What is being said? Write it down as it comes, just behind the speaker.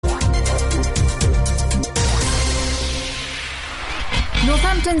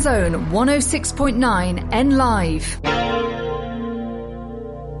Hampton Zone 106.9 N Live.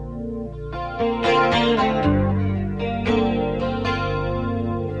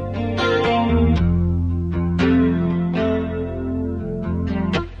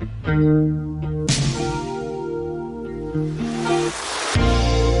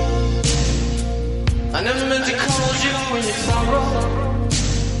 I never meant to call you when you sorrow.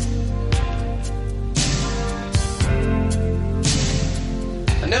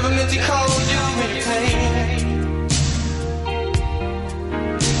 I never meant to call you when you pain.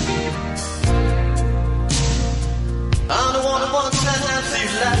 I'm the one who wants to see you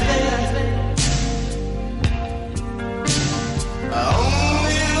laughing. I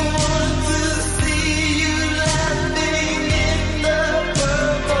only want to see you laughing in the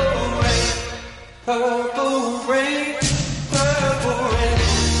purple rain. Purple rain, purple rain.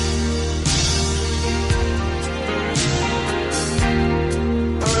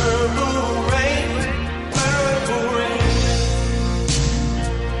 Purple rain, purple rain.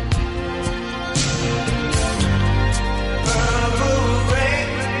 Purple rain,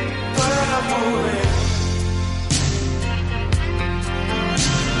 purple rain.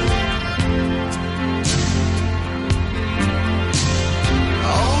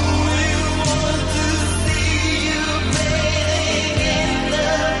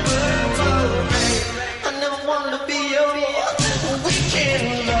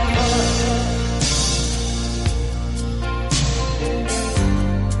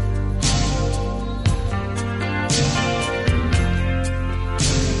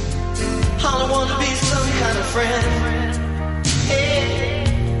 Friend, hey.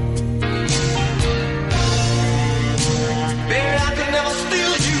 Baby, I can never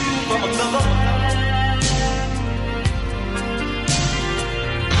steal you from another.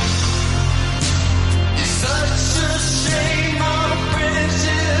 It's such a shame our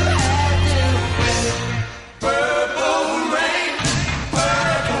friendship had to end. Purple rain,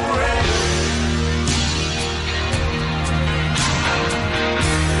 purple rain.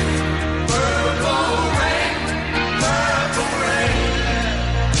 Purple rain.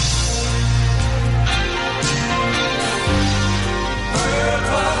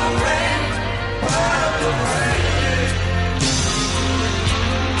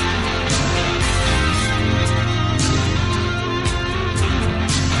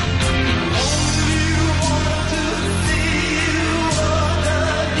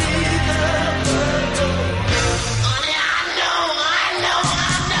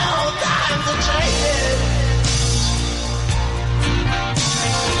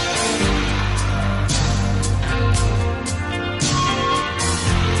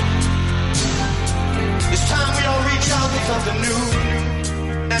 Something new,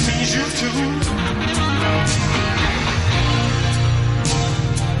 that means you too.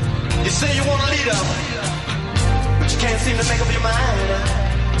 You say you want to lead up, but you can't seem to make up your mind.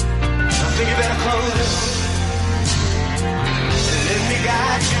 I think you better close it and let me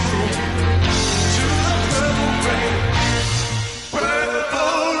guide you to the purple rain.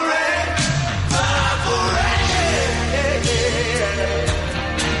 Purple rain, purple rain, yeah, yeah.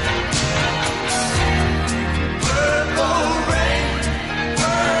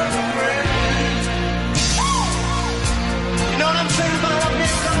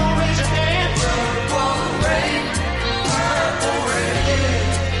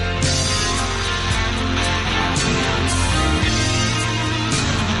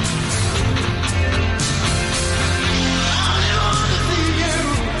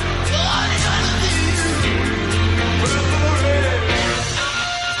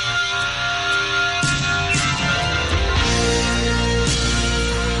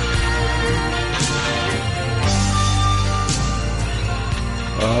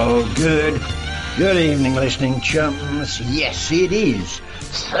 Oh, good evening, listening chums. Yes, it is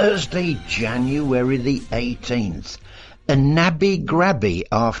Thursday, January the 18th. A nabby grabby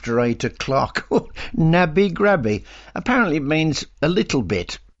after 8 o'clock. Nabby grabby. Apparently it means a little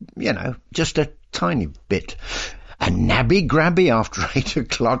bit, just a tiny bit. A nabby grabby after 8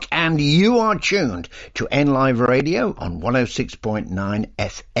 o'clock, and you are tuned to NLive Radio on 106.9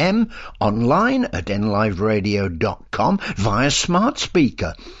 FM, online at nliveradio.com via smart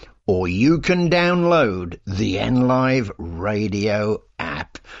speaker, or you can download the NLive Radio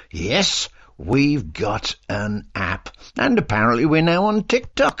app. Yes, we've got an app, and apparently we're now on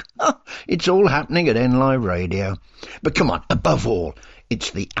TikTok. It's all happening at NLive Radio. But come on, above all,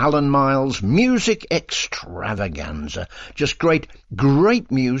 It's the Alan Miles Music Extravaganza. Just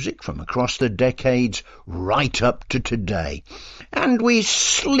great music from across the decades right up to today. And we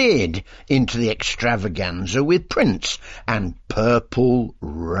slid into the Extravaganza with Prince and Purple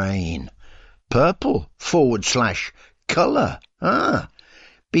Rain. Purple / colour.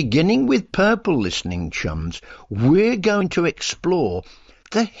 Beginning with purple, listening chums, we're going to explore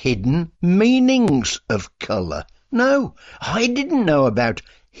the hidden meanings of colour. No, I didn't know about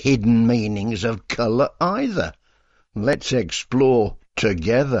hidden meanings of colour either. Let's explore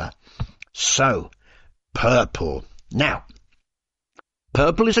together. So, purple. Now,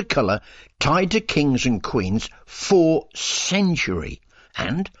 purple is a colour tied to kings and queens for centuries.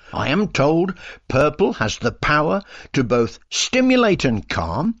 And I am told purple has the power to both stimulate and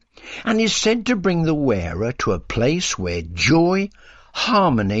calm, and is said to bring the wearer to a place where joy,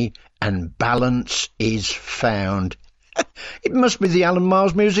 harmony and balance is found. It must be the Alan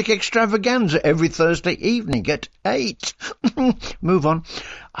Miles Music Extravaganza every Thursday evening at 8. Move on.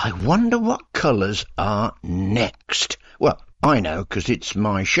 I wonder what colours are next. Well, I know because it's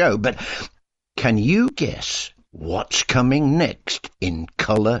my show, but can you guess what's coming next in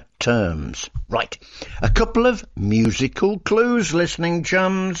colour terms? Right, a couple of musical clues, listening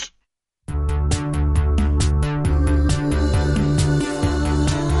chums.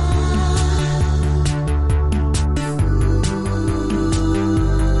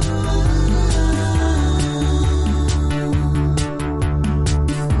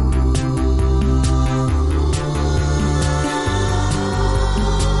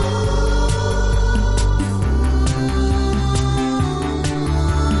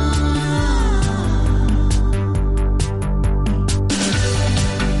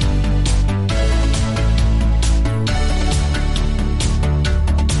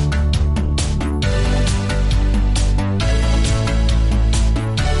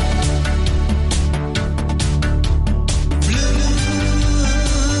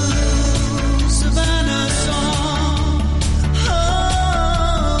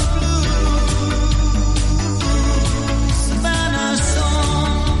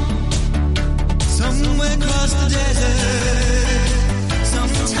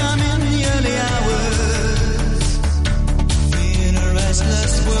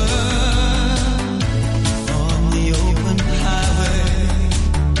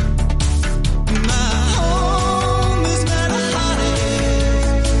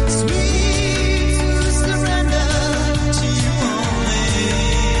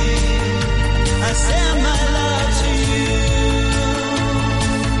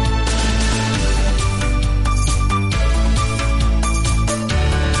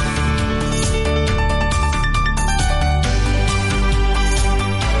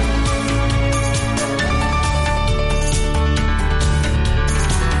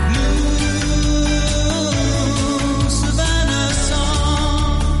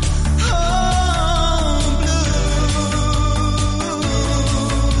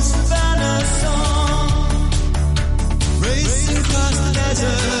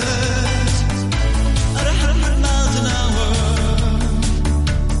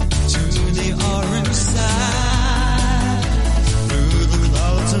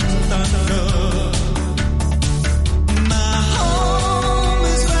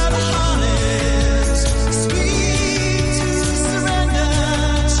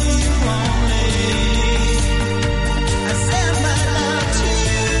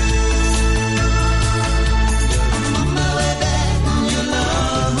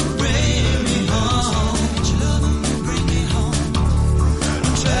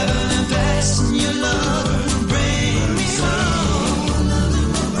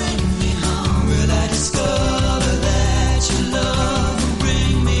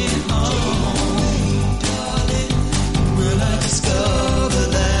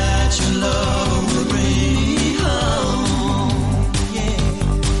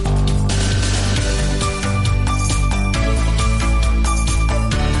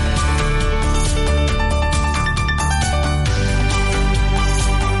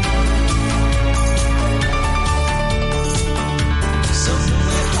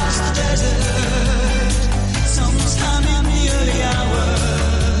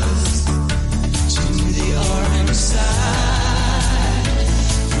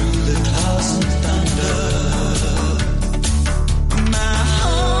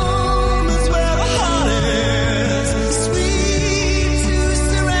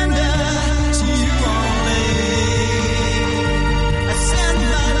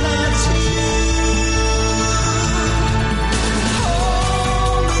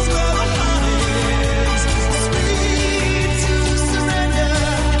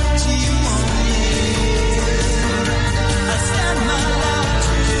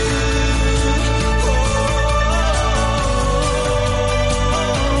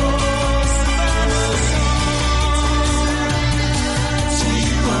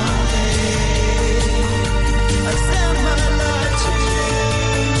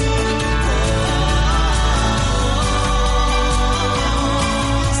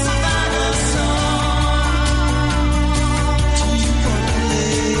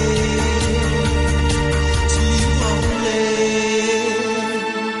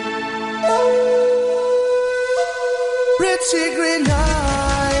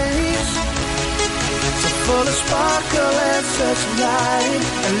 of sparkle and such light.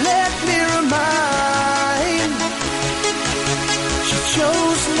 And let me remind, she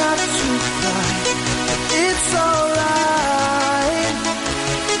chose not to cry. It's alright,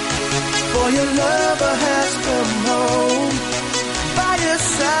 for your lover has come home. By your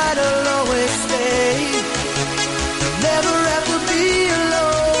side I'll always stay. You'll never have to be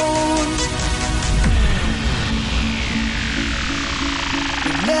alone.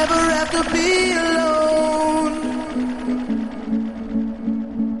 You'll never have to be alone.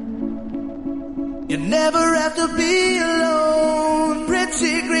 You'll never have to be alone.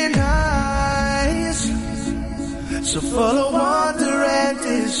 Pretty green eyes, so full of wonder and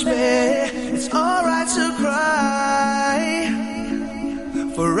despair. It's alright to cry,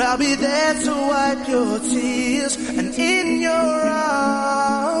 for I'll be there to wipe your tears. And in your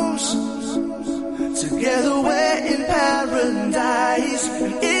arms, together we're in paradise.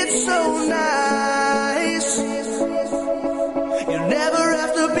 And it's so nice. You'll never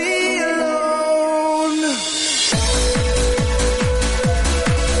have to be alone.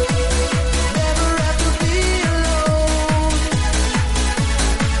 Never have to be alone.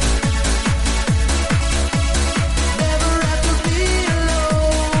 Never have to be alone.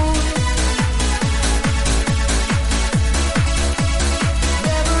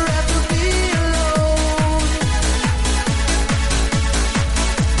 Never have to be alone.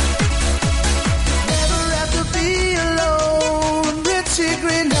 Never have to be alone. Pretty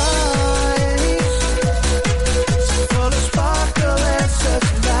green eyes, so full of sparkle and such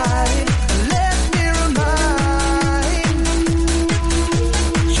light. And let me remind,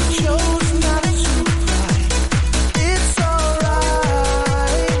 she chose not to cry. It's alright,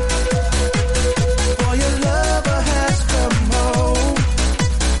 for your lover has come home.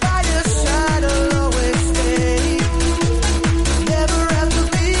 By your side I'll always stay. Never have to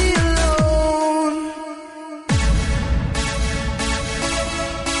be alone.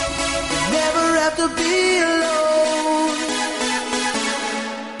 Never have to be alone.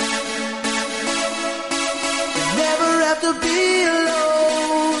 Never have to be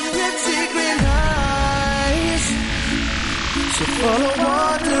alone. Pretty green eyes, so full of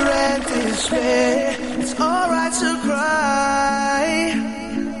wonder and despair. It's alright to cry,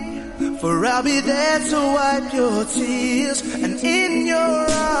 for I'll be there to wipe your tears. And in your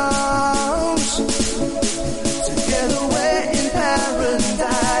arms, together we're in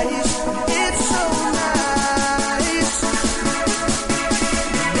paradise. It's so nice.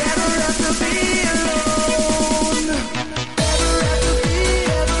 Never have to be alone. Never have to be,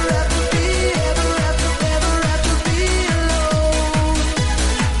 ever have to be, ever have to, ever have to be alone.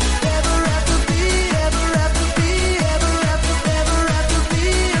 Never have to be, ever have to be, ever have to, ever have to be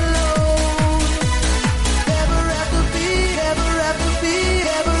alone. Never have to be, ever have to be,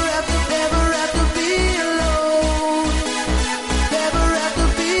 ever have to, ever have to be alone. Never have to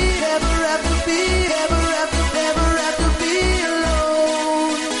be, ever have to be, ever have to, ever have to be alone.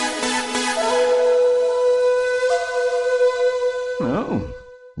 Oh,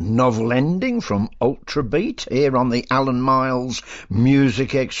 novel ending from Ultra Beat here on the Alan Miles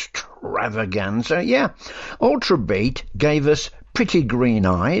Music Extravaganza. Yeah, Ultra Beat gave us Pretty Green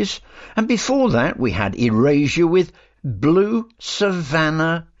Eyes, and before that we had Erasure with Blue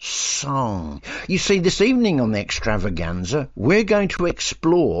Savannah Song. You see, this evening on the Extravaganza, we're going to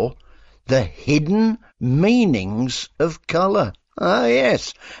explore the hidden meanings of colour. Ah,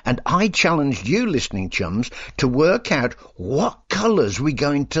 yes. And I challenged you, listening chums, to work out what colours we're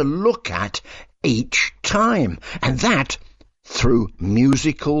going to look at each time. And that through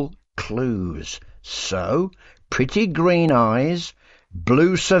musical clues. So, Pretty Green Eyes,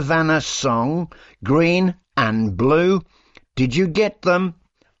 Blue Savannah Song, green and blue. Did you get them?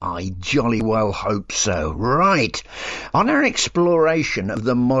 I jolly well hope so. Right. On our exploration of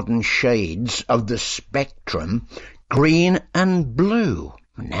the modern shades of the spectrum, green and blue.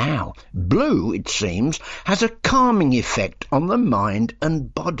 Now, blue, it seems, has a calming effect on the mind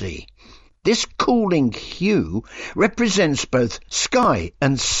and body. This cooling hue represents both sky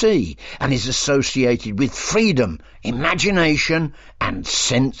and sea and is associated with freedom, imagination and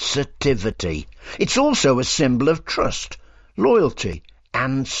sensitivity. It's also a symbol of trust, loyalty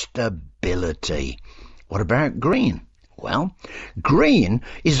and stability. What about green? Well, green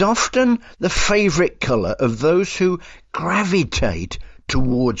is often the favourite colour of those who gravitate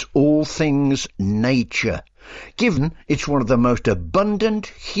towards all things nature, given it's one of the most abundant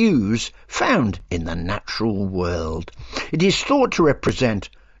hues found in the natural world. It is thought to represent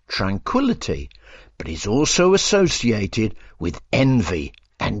tranquility, but is also associated with envy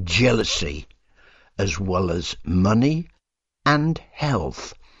and jealousy, as well as money and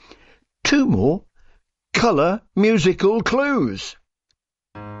health. Two more Colour musical clues.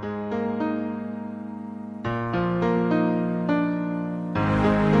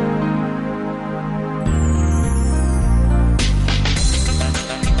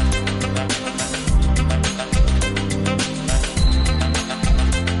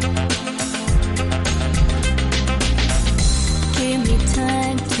 Give me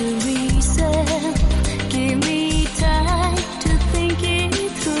time to reason. Give me time to think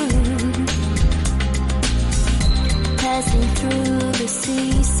it through. Passing through the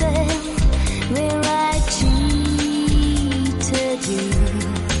season where I cheated you.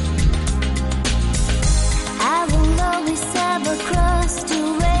 I will always have a cross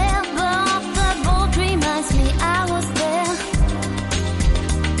to wear, but the boat reminds me I was there.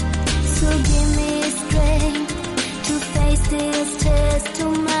 So give me strength to face this test to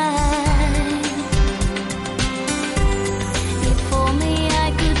mine. If only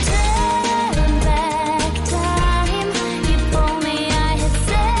I could turn back time. If only I had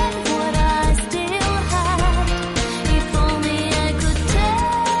said what I still had. If only I could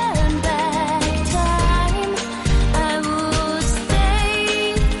turn back time, I would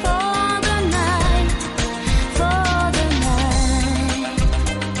stay for the night, for the night.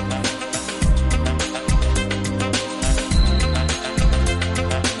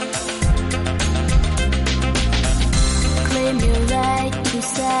 Claim your right to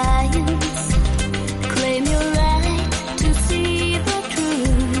science. Claim your right to see the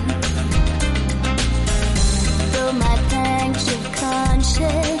truth. Though my pangs of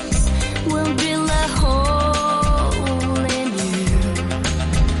conscience will drill a hole in you.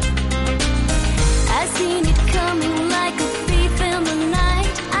 I seen it coming like a thief in the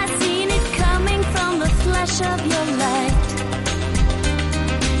night. I seen it coming from the flash of your light.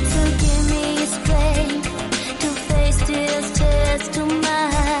 So give me strength to face this test to mine.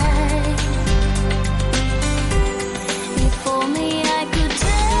 If only I could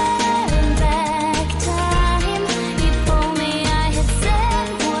turn back time. If only I had said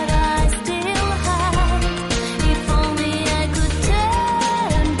what I still had. If only I could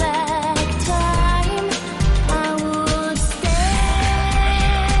turn back time, I would stay.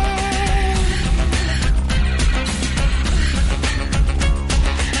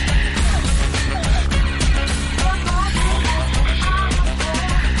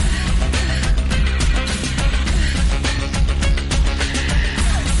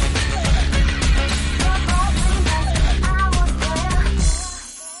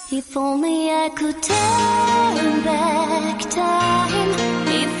 If only I could turn back time.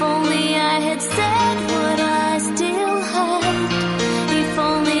 If only I had said what I still had. If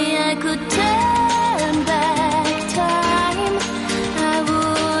only I could turn back time, I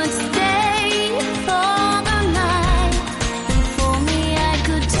would stay for the night. If only I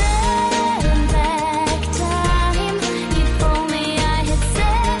could turn back time. If only I had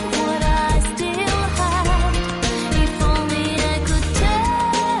said what I still had. If only I could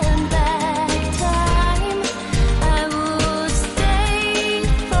turn back time, I would stay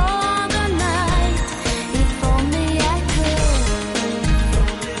for the night. If only I could.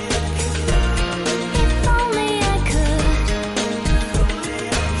 If only I could.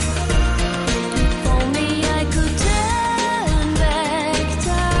 If only I could turn back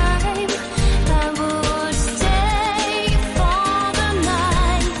time, I would stay for the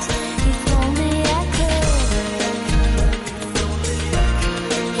night. If only I could.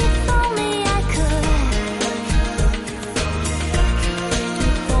 If only I could.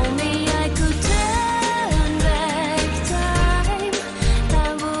 If only I could turn back time,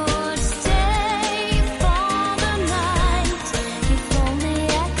 I would stay for the night. If only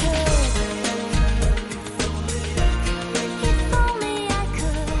I could. If only I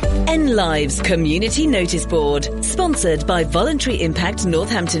could. N Lives Community Notice Board, sponsored by Voluntary Impact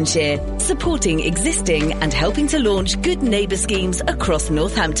Northamptonshire, supporting existing and helping to launch good neighbour schemes across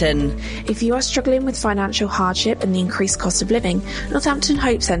Northampton. If you are struggling with financial hardship and the increased cost of living, Northampton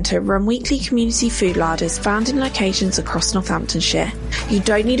Hope Centre run weekly community food larders found in locations across Northamptonshire. You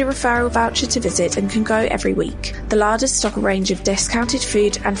don't need a referral voucher to visit and can go every week. The larders stock a range of discounted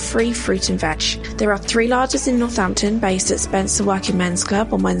food and free fruit and veg. There are 3 larders in Northampton based at Spencer Working Men's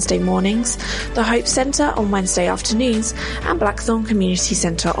Club on Wednesday mornings, the Hope Centre on Wednesday afternoons and Blackthorn Community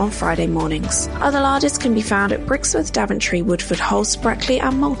Centre on Friday mornings. Other larders can be found at Brixworth, Daventry, Woodford, Hull, Brackley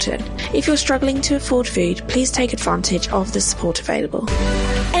and Moulton. If you're struggling to afford food, please take advantage of the support available.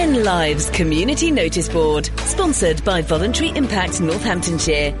 N Lives Community Notice Board, sponsored by Voluntary Impact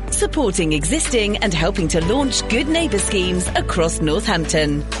Northamptonshire, supporting existing and helping to launch good neighbour schemes across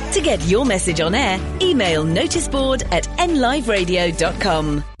Northampton. To get your message on air, email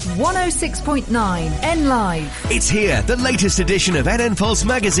noticeboard@nliveradio.com. 106.9 N Live. It's here. The latest edition of NN Pulse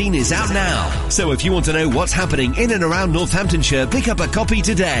magazine is out now. So if you want to know what's happening in and around Northamptonshire, pick up a copy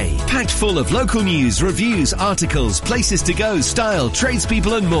today. Packed full of local news, reviews, articles, places to go, style,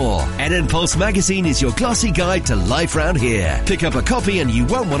 tradespeople and more. NN Pulse magazine is your glossy guide to life round here. Pick up a copy and you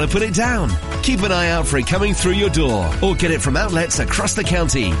won't want to put it down. Keep an eye out for it coming through your door or get it from outlets across the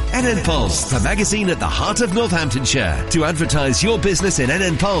county. NN Pulse, the magazine at the heart of Northamptonshire. To advertise your business in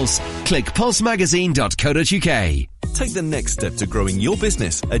NN Pulse, click pulsemagazine.co.uk. Take the next step to growing your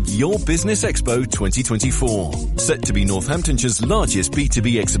business at Your Business Expo 2024. Set to be Northamptonshire's largest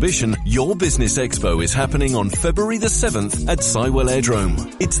B2B exhibition, Your Business Expo is happening on February the 7th at Sywell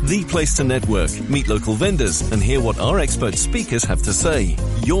Airdrome. It's the place to network, meet local vendors and hear what our expert speakers have to say.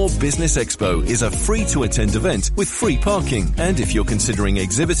 Your Business Expo is a free-to-attend event with free parking. And if you're considering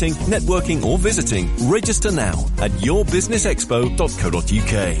exhibiting, networking or visiting, register now at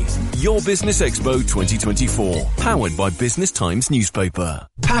yourbusinessexpo.co.uk. Your Business Expo 2024. Powered by Business Times newspaper.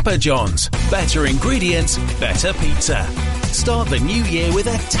 Papa John's. Better ingredients, better pizza. Start the new year with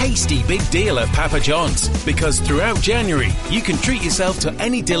a tasty big deal at Papa John's, because throughout January you can treat yourself to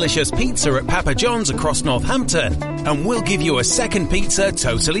any delicious pizza at Papa John's across Northampton, and we'll give you a second pizza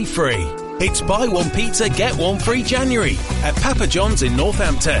totally free. It's buy one pizza, get one free January at Papa John's in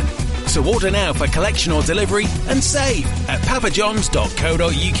Northampton. So order now for collection or delivery and save at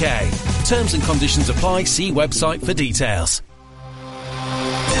papajohns.co.uk. Terms and conditions apply. See website for details.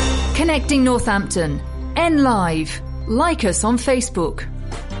 Connecting Northampton. N Live. Like us on Facebook.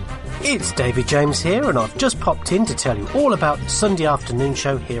 It's David James here, and I've just popped in to tell you all about the Sunday afternoon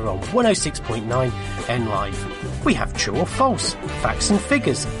show here on 106.9 N Live. We have True or False, Facts and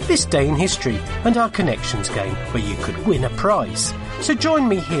Figures, This Day in History, and our Connections game, where you could win a prize. So join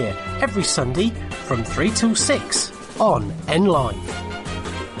me here every Sunday from 3 till 6 on N Live.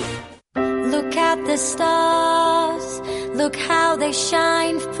 Look at the stars, look how they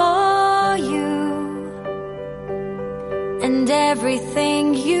shine for you. And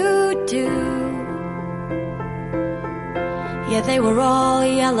everything you do, yeah, they were all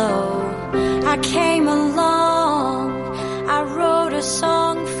yellow. I came along, I wrote a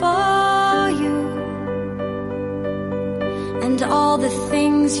song for you, and all the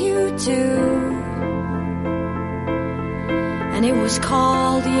things you do, and it was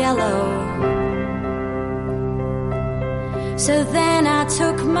called Yellow. So then I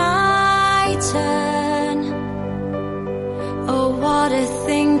took my turn. Oh, what a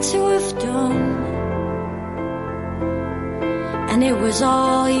thing to have done. And it was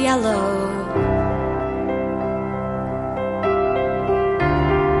all yellow.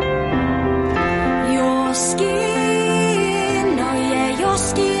 Your skin, oh yeah, your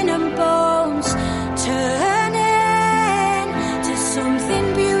skin and bones turning to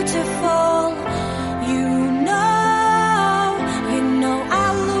something beautiful. You know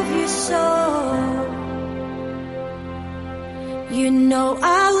I love you so. You know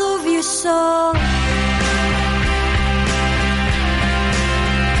I love you so.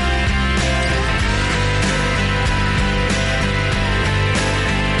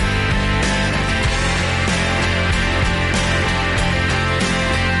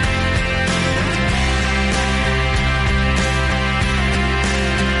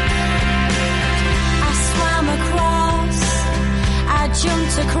 I swam across, I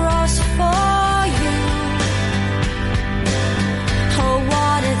jumped across for you. Oh,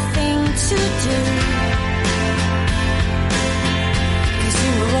 what a thing to do. 'Cause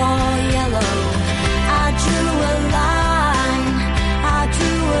you were all yellow. I drew a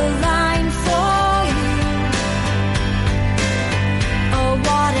line for you. Oh,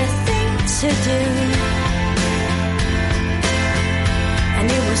 what a thing to do. And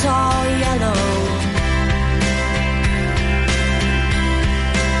it was all yellow.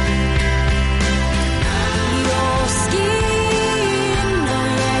 Your skin, oh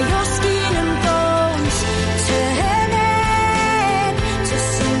yeah, your skin and bones turning to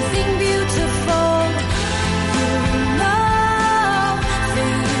something beautiful. You know, for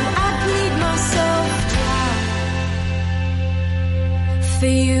you I'd bleed myself dry. For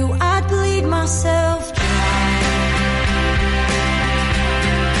you I'd bleed myself dry.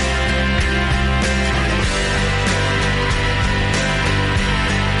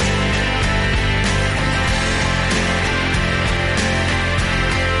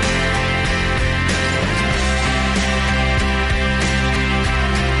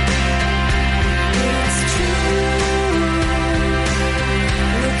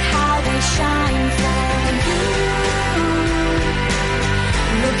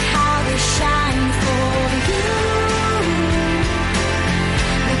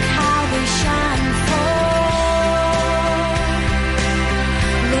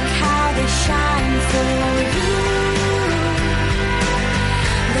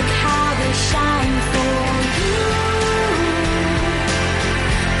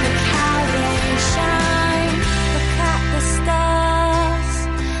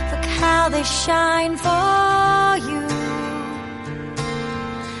 shine for you,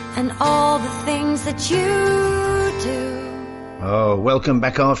 and all the things that you do. Oh, welcome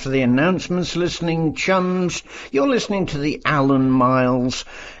back after the announcements, listening chums. You're listening to the Alan Miles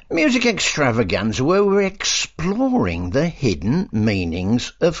Music Extravaganza, where we're exploring the hidden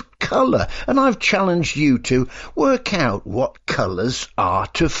meanings of colour. And I've challenged you to work out what colours are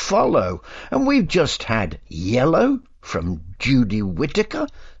to follow. And we've just had yellow from Judy Whittaker,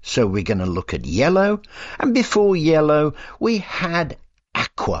 so we're going to look at yellow. And before yellow, we had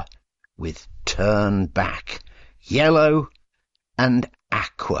aqua with Turn Back. Yellow and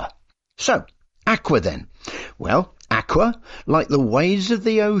aqua. So, aqua then. Well, aqua, like the waves of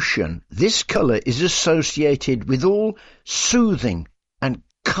the ocean, this colour is associated with all soothing and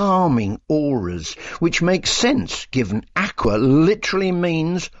calming auras, which makes sense given aqua literally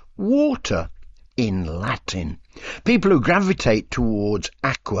means water in Latin. People who gravitate towards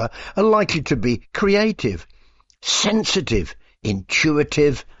aqua are likely to be creative, sensitive,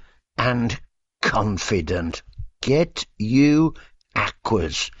 intuitive and confident. Get you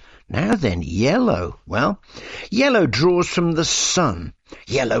aquas. Now then, yellow. Well, yellow draws from the sun.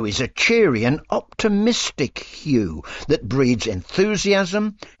 Yellow is a cheery and optimistic hue that breeds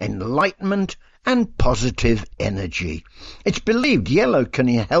enthusiasm, enlightenment and positive energy. It's believed yellow can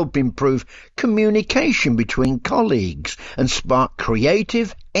help improve communication between colleagues and spark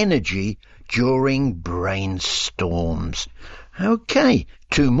creative energy during brainstorms. Okay,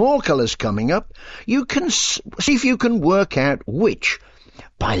 2 more colours coming up. You can see if you can work out which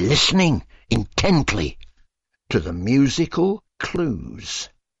by listening intently to the musical clues.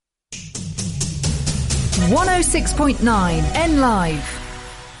 106.9 N Live.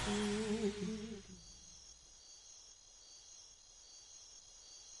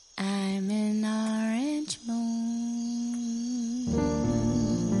 I'm an orange moon.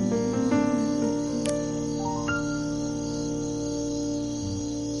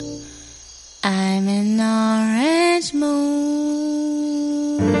 I'm an orange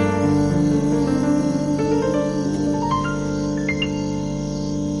moon,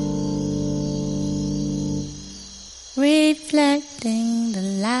 reflecting the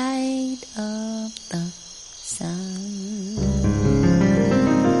light of the sun.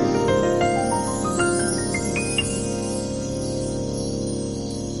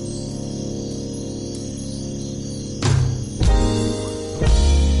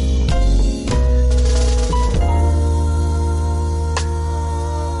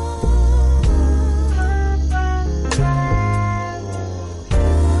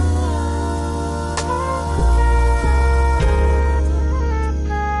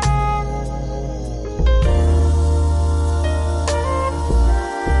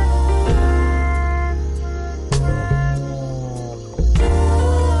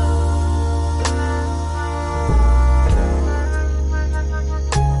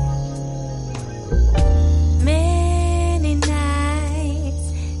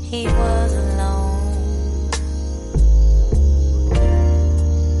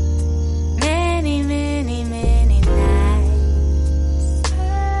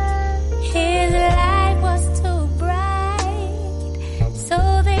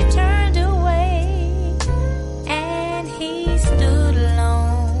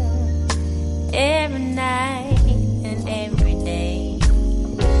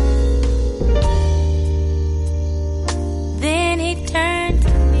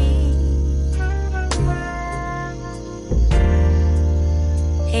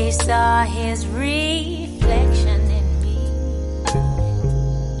 Saw his reflection in me,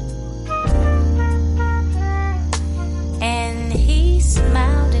 and he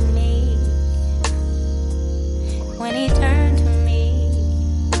smiled at me when he turned to me.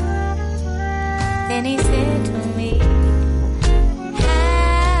 Then he said to me,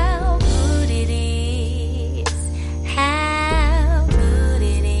 how good it is, how good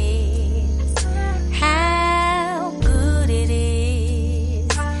it is, how good it is.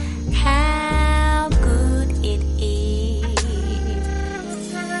 How good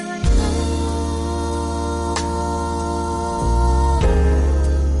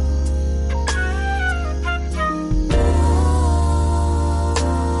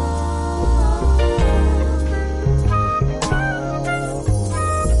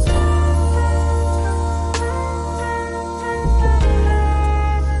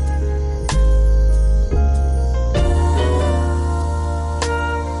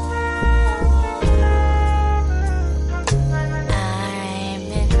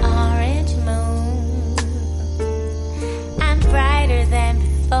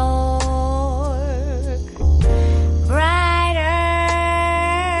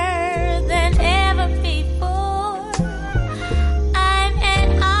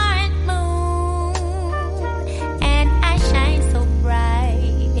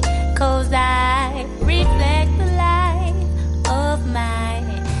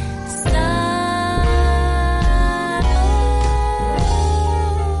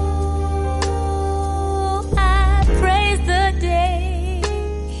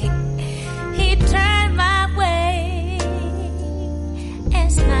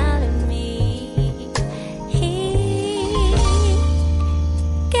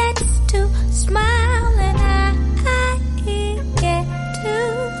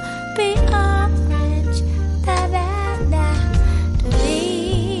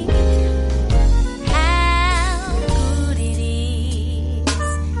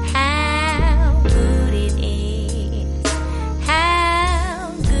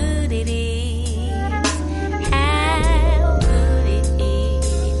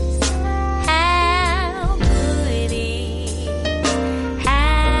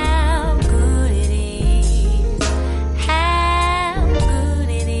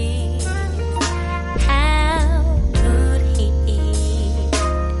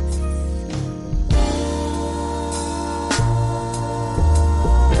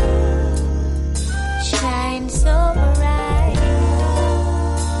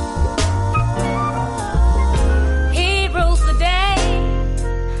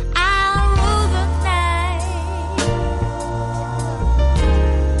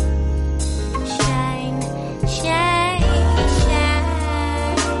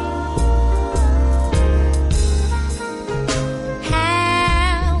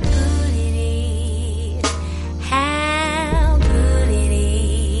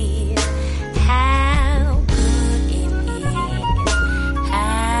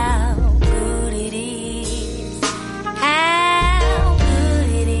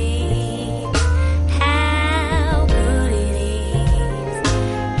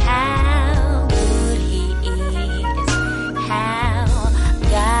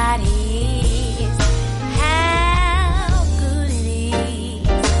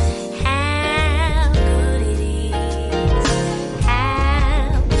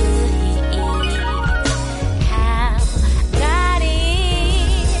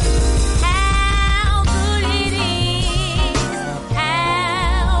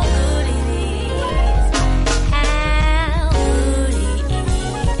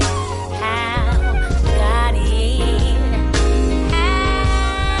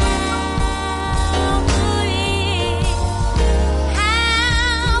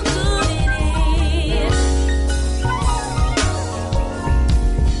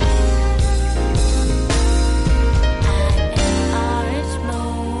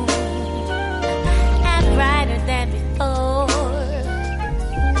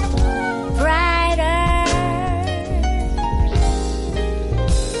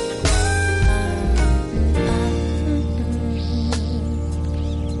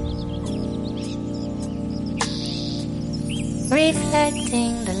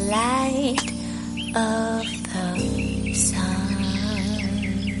reflecting the light of the sun.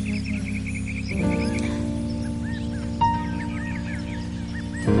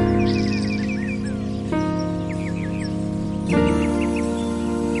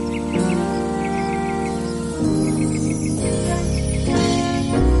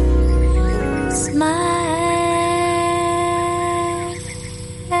 Smile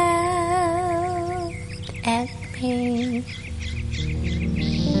at me.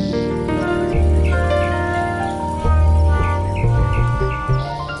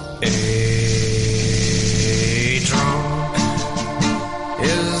 A drunk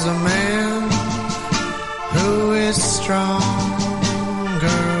is a man who is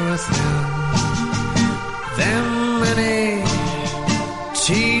stronger within than many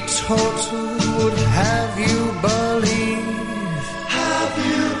teetotal would have you believe. Have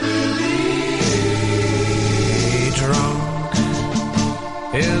you believe? A drunk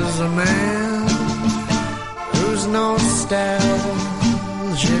is a man who's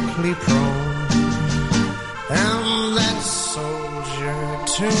nostalgically prone, and that soldier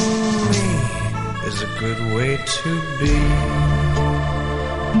to me is a good way to be.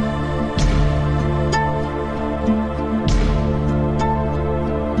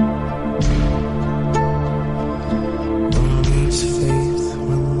 Who needs faith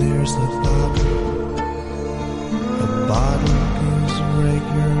when there's a bottle? A bottle gives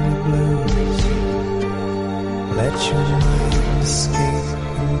regular blues. Let your mind escape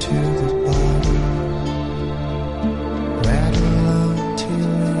into the bottle. Rattle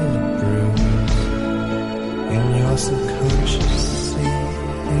until it brews. In your subconscious sea,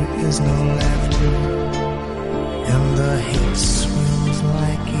 there is no laughter, and the hate swims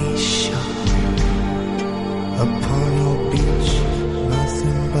like a shark. Upon your beach,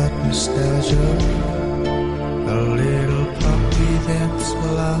 nothing but nostalgia. A little puppy that's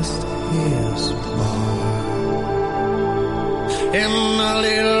lost his ball. In a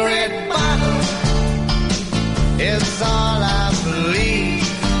little red bottle is all I believe.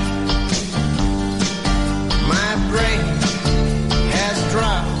 My brain has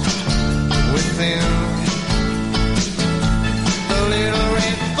dropped within. The little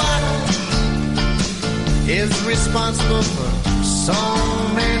red bottle is responsible for so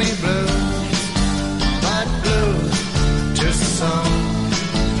many blues, but blues to some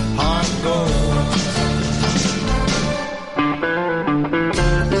hard gold.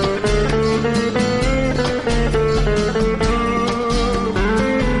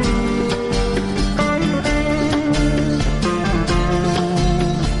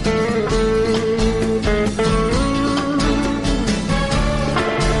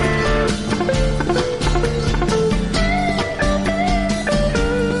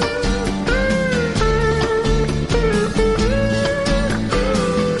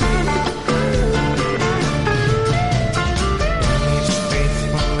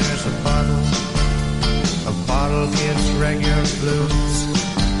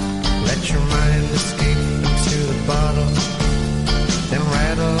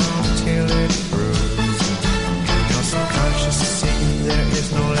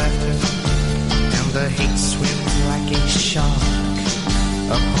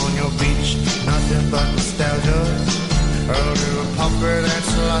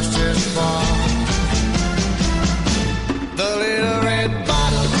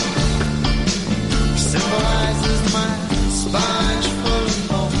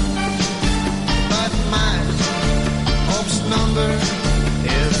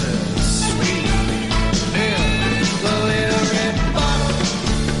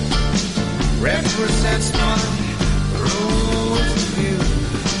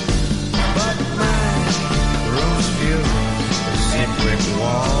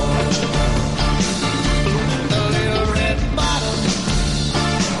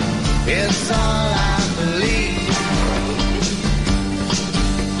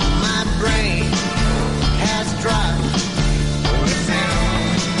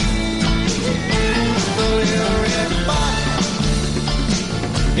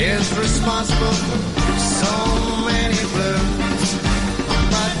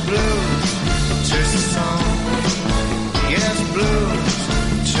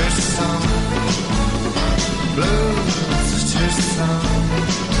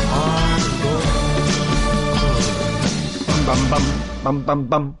 Bum, bum, bum,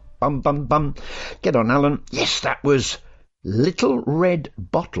 bum, bum, bum, bum. Get on, Alan. Yes, that was Little Red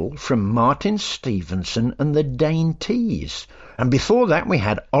Bottle from Martin Stevenson and the Dainties. And before that we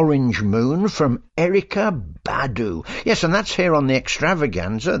had Orange Moon from Erykah Badu. Yes, and that's here on the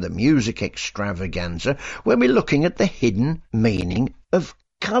Extravaganza, the music extravaganza, where we're looking at the hidden meaning of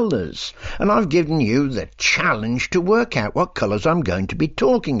colours. And I've given you the challenge to work out what colours I'm going to be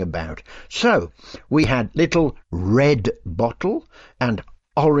talking about. So, we had Little Red Bottle and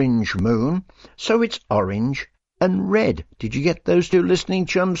Orange Moon, so it's orange and red. Did you get those two, listening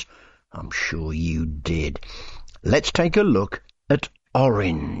chums? I'm sure you did. Let's take a look at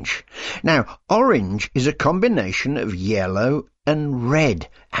orange. Now, orange is a combination of yellow and red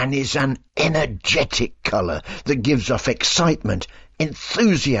and is an energetic colour that gives off excitement,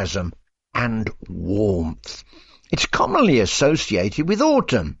 enthusiasm and warmth. It's commonly associated with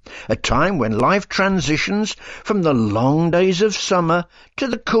autumn, a time when life transitions from the long days of summer to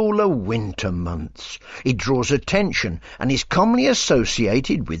the cooler winter months. It draws attention and is commonly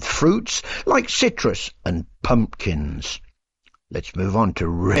associated with fruits like citrus and pumpkins. Let's move on to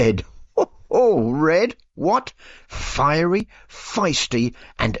red. Oh, red? What? Fiery, feisty,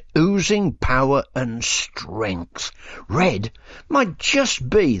 and oozing power and strength. Red might just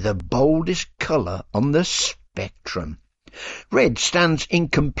be the boldest colour on the spectrum. Red stands in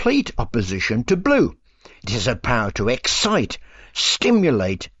complete opposition to blue. It has a power to excite,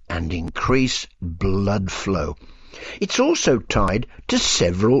 stimulate, and increase blood flow. It's also tied to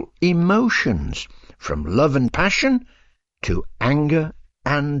several emotions, from love and passion to anger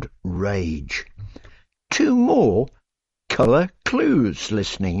and rage. Two more colour clues,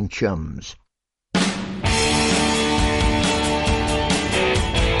 listening chums.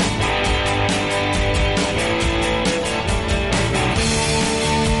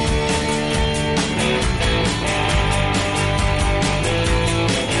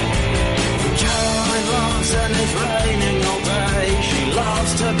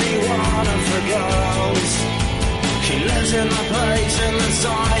 In the place in the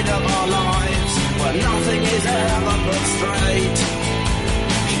side of our lives where nothing is ever put straight.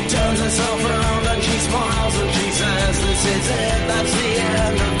 She turns herself around and she smiles and she says, this is it, that's the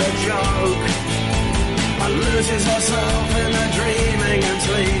end of the joke. And loses herself in her dreaming and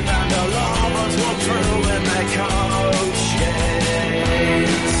sleep, and her lovers walk through in their coach.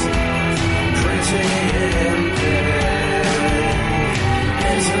 She's pretty in pink,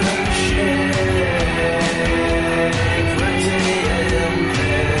 isn't she?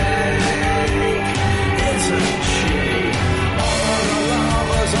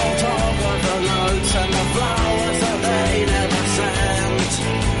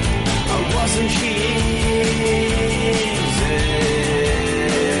 Wasn't she easy?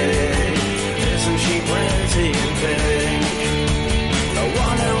 Isn't she pretty in pink? The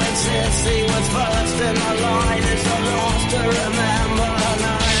one who insists he was first in the line is the last to remember her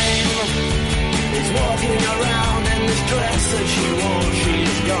name. He's walking around in this dress that she wore.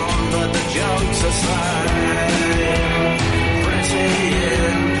 She's gone, but the joke's the same. Pretty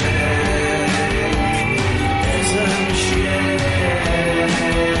in pink, isn't she?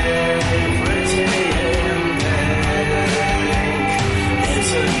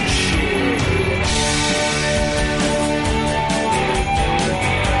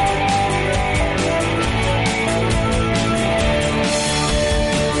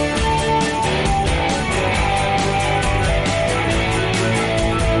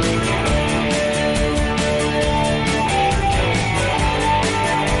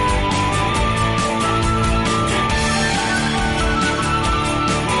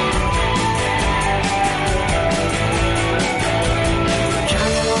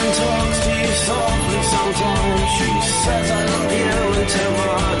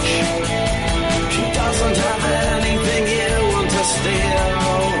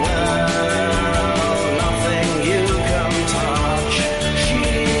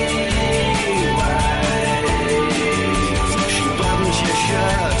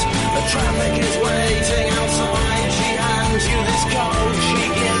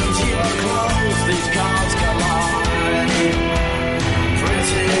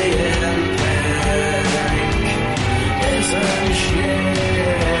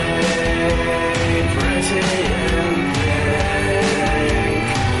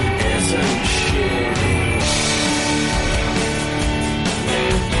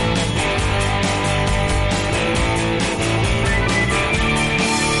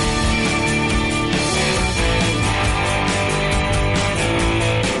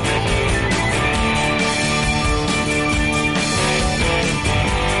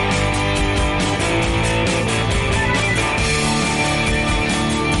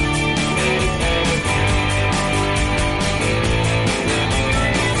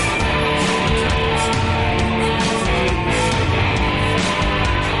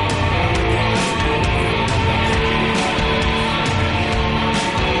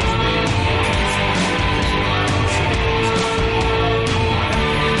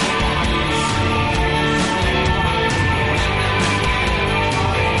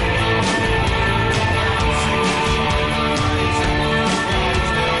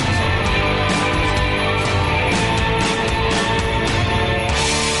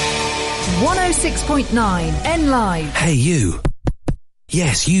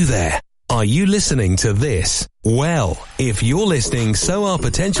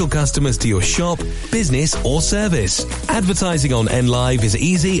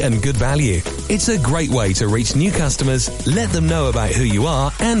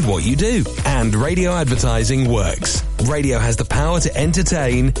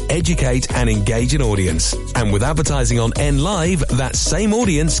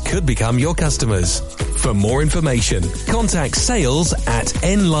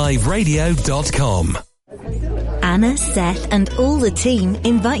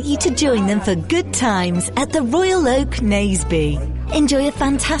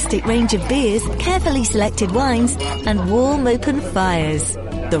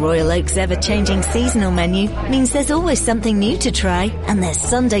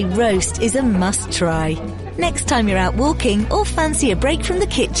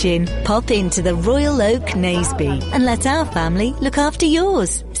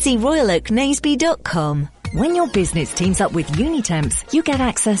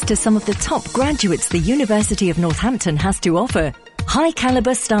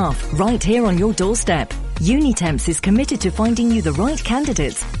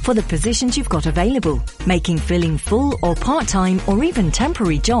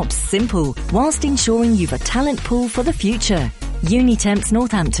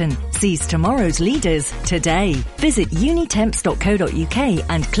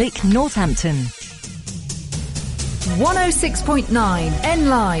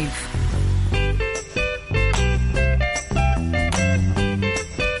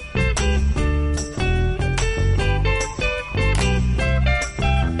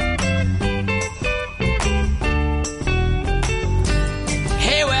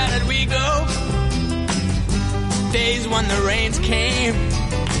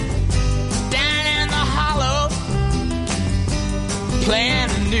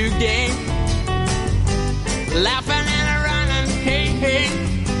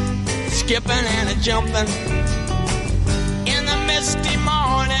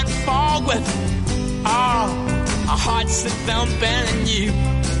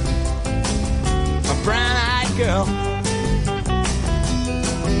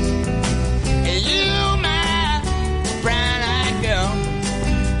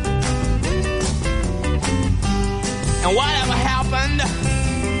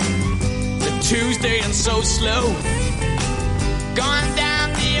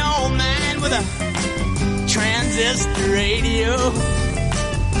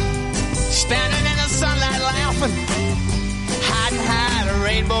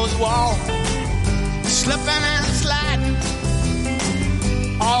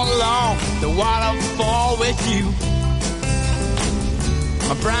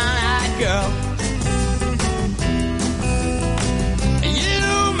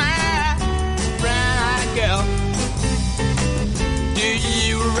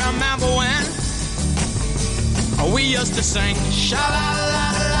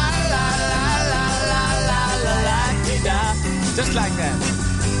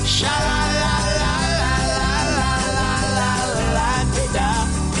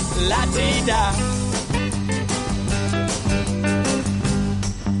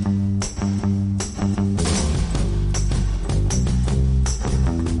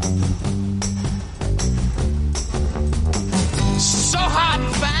 So hard to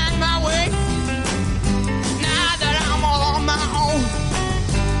find my way. Now that I'm all on my own.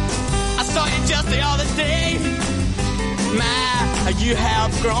 I saw you just the other day. My, you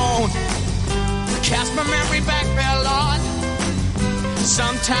have grown. Cast my memory back there, Lord.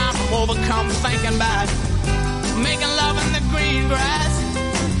 Sometimes I'm overcome thinking about making love in the green grass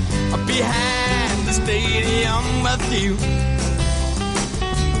behind the stadium with you,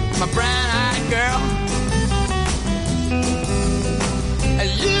 my brown-eyed girl.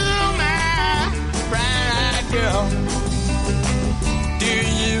 You, my brown-eyed girl. Do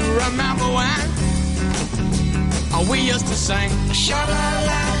you remember when we used to sing?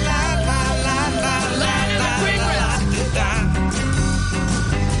 Sha-la-la-la-la-la-la-la in the green grass.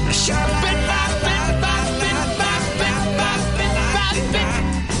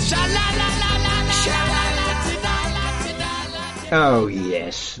 Oh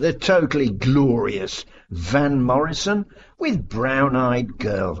yes, the totally glorious Van Morrison with Brown-Eyed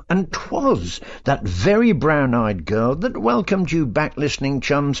Girl. And 'twas that very brown-eyed girl that welcomed you back, listening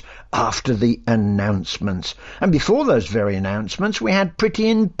chums, after the announcements. And before those very announcements, we had Pretty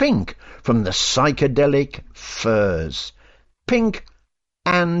in Pink from the Psychedelic Furs. Pink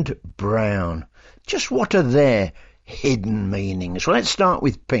and brown. Just what are their hidden meanings? Well, let's start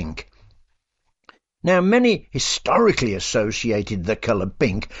with Pink. Now, many historically associated the colour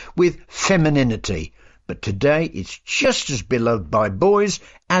pink with femininity, but today it's just as beloved by boys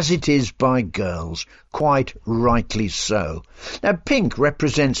as it is by girls, quite rightly so. Now, pink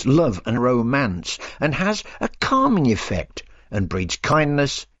represents love and romance and has a calming effect and breeds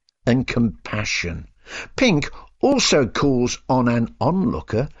kindness and compassion. Pink also calls on an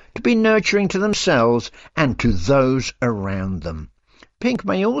onlooker to be nurturing to themselves and to those around them. Pink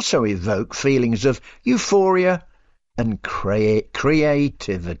may also evoke feelings of euphoria and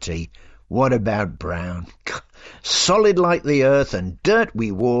creativity. What about brown? Solid like the earth and dirt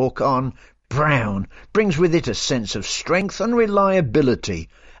we walk on, brown brings with it a sense of strength and reliability,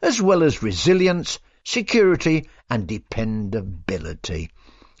 as well as resilience, security and dependability.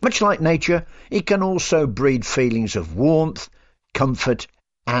 Much like nature, it can also breed feelings of warmth, comfort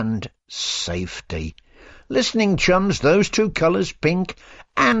and safety. Listening chums, those two colours, pink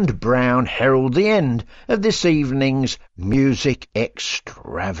and brown, herald the end of this evening's music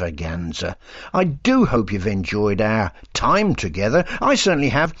extravaganza. I do hope you've enjoyed our time together. I certainly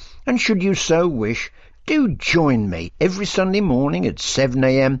have, and should you so wish, do join me every Sunday morning at 7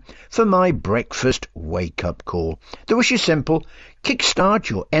 a.m. for my breakfast wake-up call. The wish is simple: kickstart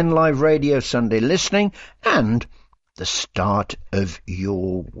your NLive Radio Sunday listening and the start of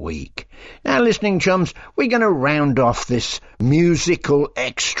your week. Now, listening chums, we're going to round off this musical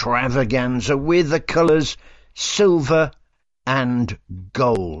extravaganza with the colours silver and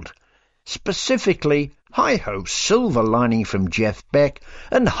gold. Specifically, Hi-Ho Silver Lining from Jeff Beck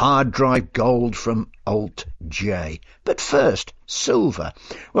and Hard Drive Gold from Alt J. But first, silver.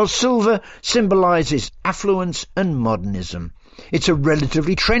 Well, silver symbolises affluence and modernism. It's a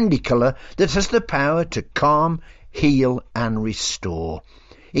relatively trendy colour that has the power to calm, heal and restore.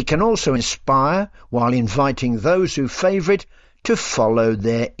 It can also inspire while inviting those who favour it to follow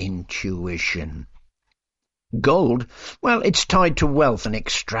their intuition. Gold, well, it's tied to wealth and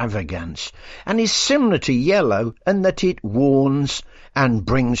extravagance, and is similar to yellow in that it warns and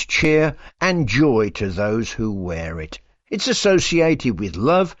brings cheer and joy to those who wear it. It's associated with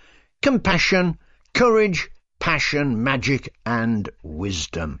love, compassion, courage, passion, magic and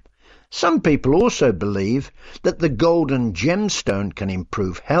wisdom. Some people also believe that the golden gemstone can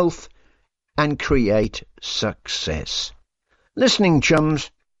improve health and create success. Listening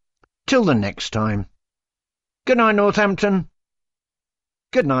chums, till the next time. Good night, Northampton.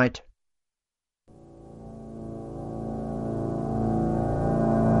 Good night.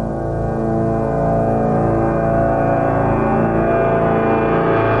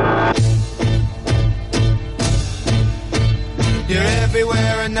 You're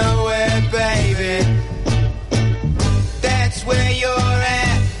everywhere and nowhere, baby. That's where you're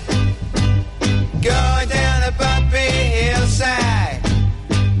at. Going down a bumpy hillside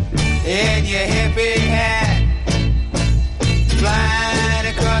in your hippie hat, flying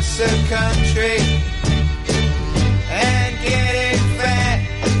across the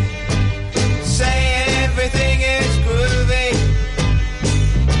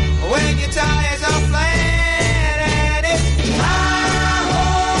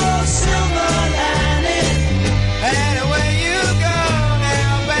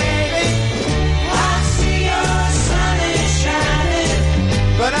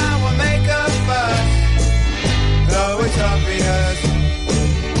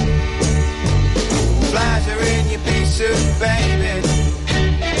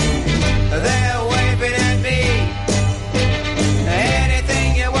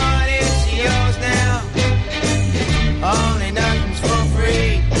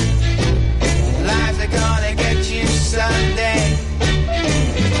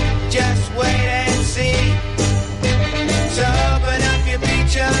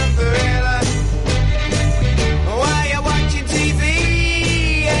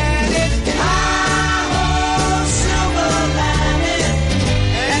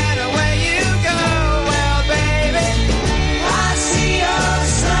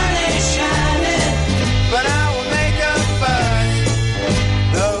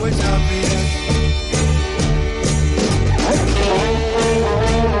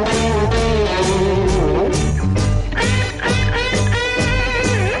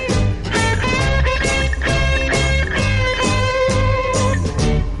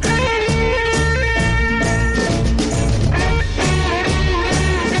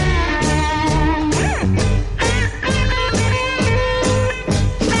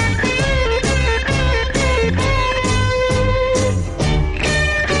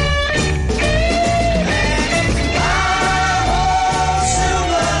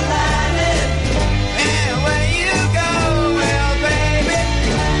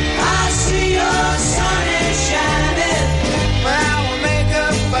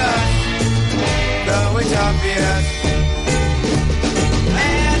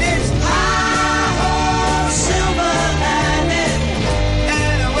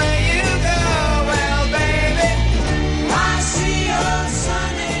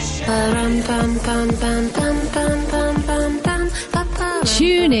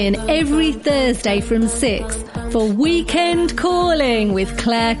Tune in every Thursday from 6 for Weekend Calling with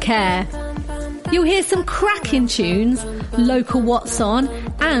Claire Kerr. You'll hear some cracking tunes, local what's on,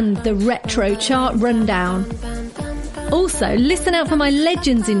 and the retro chart rundown. Also, listen out for my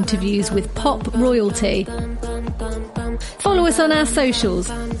Legends interviews with pop royalty. Follow us on our socials.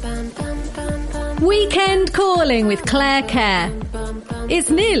 Weekend Calling with Claire Kerr. It's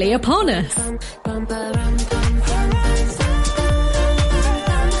nearly upon us.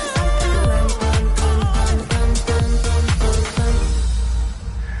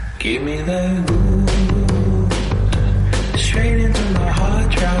 Give me the groove, straight into my hard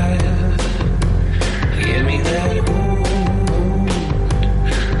drive. Give me that groove,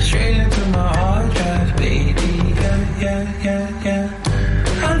 straight into my hard drive, baby. Yeah.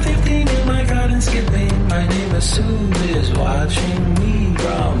 I'm 15 in my garden skipping. My neighbor Sue is watching me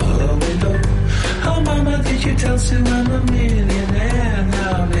from her window. Oh, mama, did you tell Sue I'm a millionaire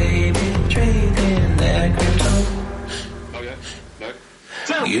now, baby? Trading that crypto.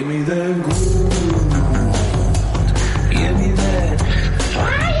 Give me that gold. Give me that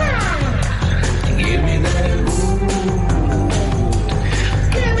fire. Give me that gold.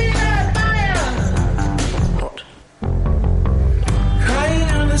 Give me that fire. Crying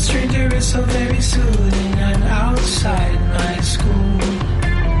on a stranger is so very soothing. I'm outside my school.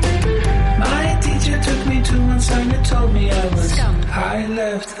 My teacher took me to one side and told me I was high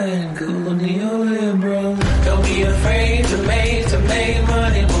left and cool neoliberal. Don't be afraid to make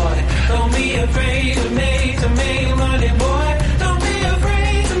money, boy. Don't be afraid to make money, boy. Don't be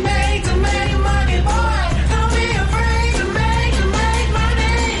afraid to make money, boy. Don't be afraid to make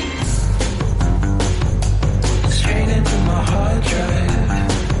money. Straight into my hard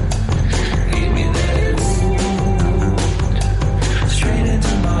drive. Give me that wood. Straight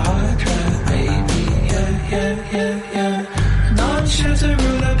into my hard drive, baby. Yeah. Non-shelter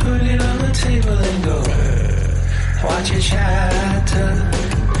rule, I put it on the table and go. Watch it shatter.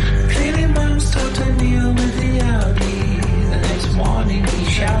 Clearly mom's told to kneel with the Audi. The next morning he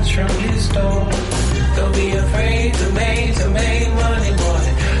shouts from his door. Don't be afraid to make money, boy.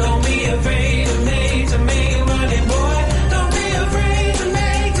 Don't be afraid to make money, boy. Don't be afraid to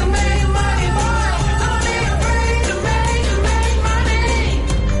make money, boy. Don't be afraid to make money.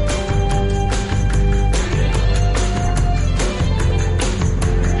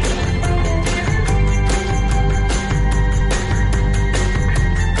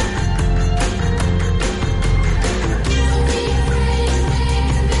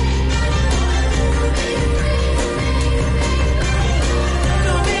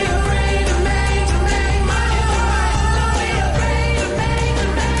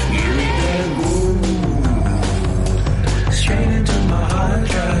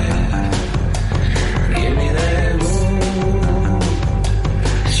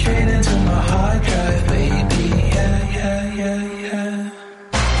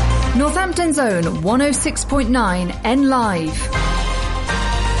 Northampton Zone 106.9 N Live.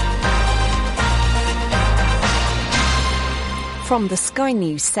 From the Sky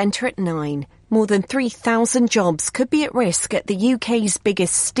News Centre at 9. More than 3,000 jobs could be at risk at the UK's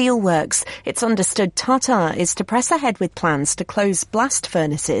biggest steelworks. It's understood Tata is to press ahead with plans to close blast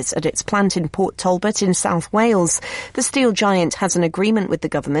furnaces at its plant in Port Talbot in South Wales. The steel giant has an agreement with the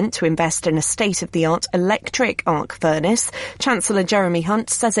government to invest in a state-of-the-art electric arc furnace. Chancellor Jeremy Hunt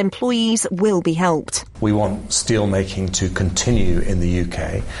says employees will be helped. We want steel making to continue in the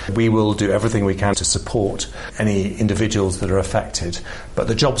UK. We will do everything we can to support any individuals that are affected. But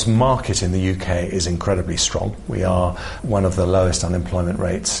the jobs market in the UK is incredibly strong. We are one of the lowest unemployment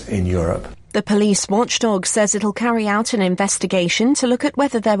rates in Europe. The police watchdog says it'll carry out an investigation to look at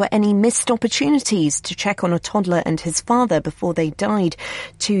whether there were any missed opportunities to check on a toddler and his father before they died.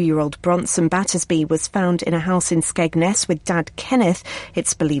 2-year-old Bronson Battersby was found in a house in Skegness with dad Kenneth.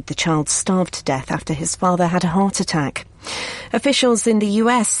 It's believed the child starved to death after his father had a heart attack. Officials in the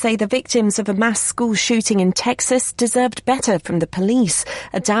US say the victims of a mass school shooting in Texas deserved better from the police.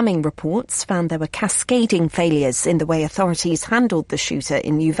 A damning reports found there were cascading failures in the way authorities handled the shooter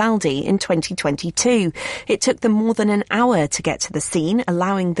in Uvalde in 2022. It took them more than an hour to get to the scene,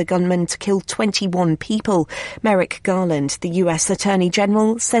 allowing the gunman to kill 21 people. Merrick Garland, the US Attorney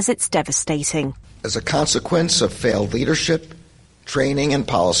General, says it's devastating. As a consequence of failed leadership, training and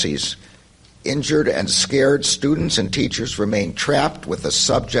policies, injured and scared students and teachers remain trapped with the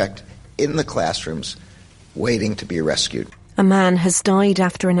subject in the classrooms, waiting to be rescued. A man has died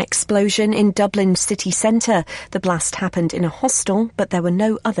after an explosion in Dublin city centre. The blast happened in a hostel, but there were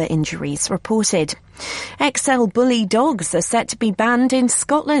no other injuries reported. XL bully dogs are set to be banned in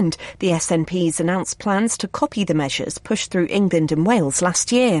Scotland. The SNP's announced plans to copy the measures pushed through England and Wales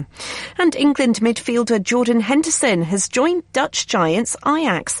last year. And England midfielder Jordan Henderson has joined Dutch giants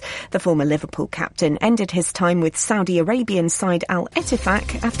Ajax. The former Liverpool captain ended his time with Saudi Arabian side Al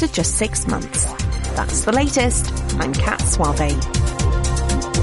Ettifaq after just 6 months. That's the latest. I'm Kat Suave.